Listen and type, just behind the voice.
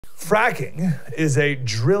Fracking is a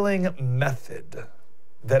drilling method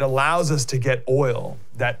that allows us to get oil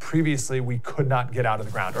that previously we could not get out of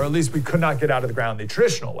the ground, or at least we could not get out of the ground the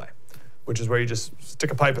traditional way, which is where you just stick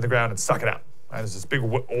a pipe in the ground and suck it out. Right? There's this big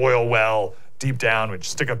oil well deep down, we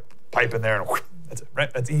just stick a pipe in there and that's it,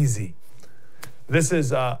 right? That's easy. This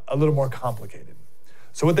is a little more complicated.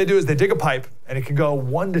 So what they do is they dig a pipe and it can go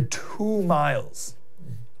 1 to 2 miles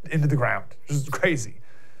into the ground, which is crazy.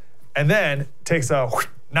 And then takes a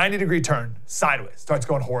 90-degree turn sideways, starts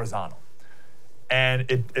going horizontal. And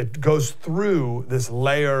it goes through this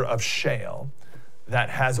layer of shale that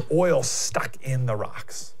has oil stuck in the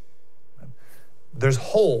rocks. There's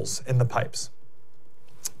holes in the pipes.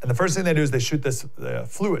 And the first thing they do is they shoot this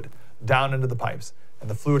fluid down into the pipes. And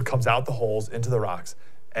the fluid comes out the holes into the rocks.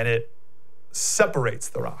 And it separates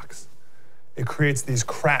the rocks. It creates these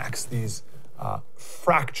cracks, these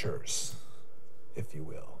fractures, if you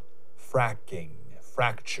will. Fracking,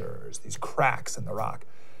 fractures, these cracks in the rock.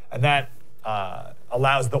 And that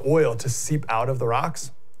allows the oil to seep out of the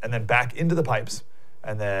rocks and then back into the pipes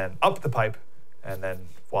and then up the pipe, and then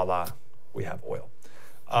voila, we have oil.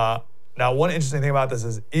 Now, one interesting thing about this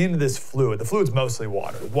is in this fluid, the fluid's mostly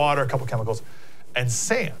water, a couple chemicals, and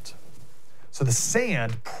sand. So the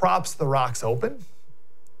sand props the rocks open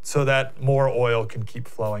so that more oil can keep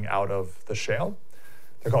flowing out of the shale.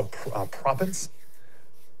 They're called proppants.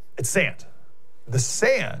 It's sand. The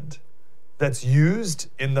sand that's used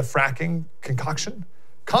in the fracking concoction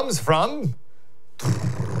comes from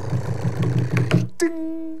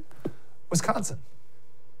ding, Wisconsin.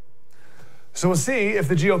 So we'll see if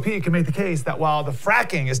the GOP can make the case that while the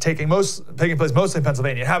fracking is taking place mostly in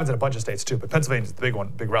Pennsylvania, it happens in a bunch of states too, but Pennsylvania is the big one,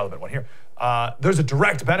 big relevant one here. There's a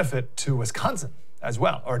direct benefit to Wisconsin as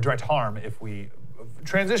well, or a direct harm if we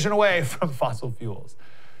transition away from fossil fuels.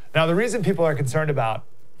 Now, the reason people are concerned about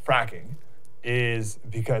fracking is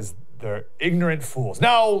because they're ignorant fools.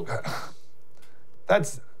 No,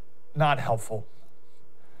 that's not helpful.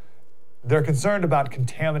 They're concerned about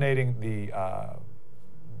contaminating the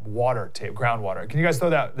groundwater. Can you guys throw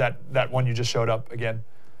that one you just showed up again?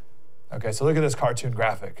 Okay, so look at this cartoon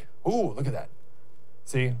graphic. Ooh, look at that.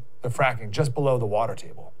 See, they're fracking just below the water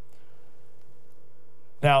table.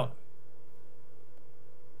 Now,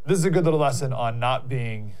 this is a good little lesson on not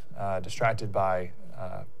being distracted by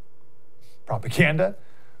propaganda.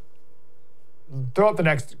 Throw up the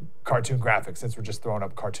next cartoon graphic since we're just throwing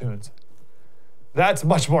up cartoons. That's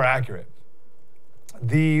much more accurate.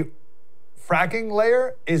 The fracking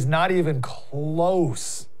layer is not even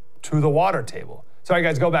close to the water table. Sorry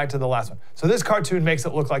guys, go back to the last one. So this cartoon makes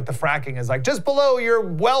it look like the fracking is like just below your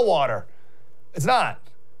well water. It's not.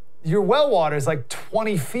 Your well water is like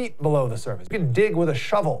 20 feet below the surface. You can dig with a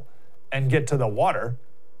shovel and get to the water,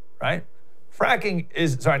 right? Fracking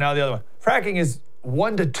is, sorry, now the other one. Fracking is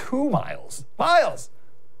 1 to 2 miles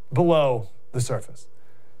below the surface.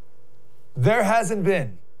 There hasn't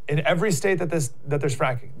been, in every state that there's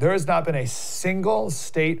fracking, there has not been a single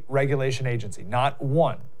state regulation agency, not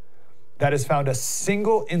one, that has found a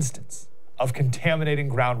single instance of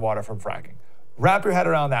contaminating groundwater from fracking. Wrap your head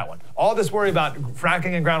around that one. All this worry about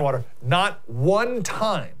fracking and groundwater, not one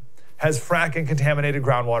time has fracking contaminated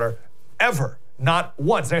groundwater ever. Not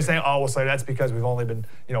once. They're saying, oh, well, Slater, that's because we've only been,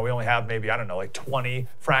 we only have maybe, I don't know, like 20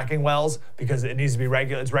 fracking wells because it needs to be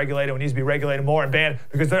regulated. It's regulated. It needs to be regulated more and banned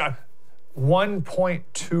because there are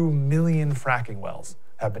 1.2 million fracking wells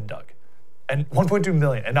have been dug. And 1.2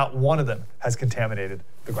 million, and not one of them has contaminated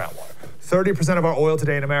the groundwater. 30% of our oil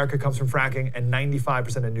today in America comes from fracking, and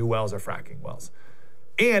 95% of new wells are fracking wells.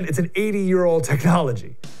 And it's an 80-year-old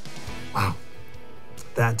technology. Wow,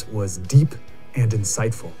 that was deep and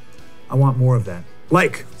insightful. I want more of that.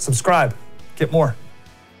 Like, subscribe, get more.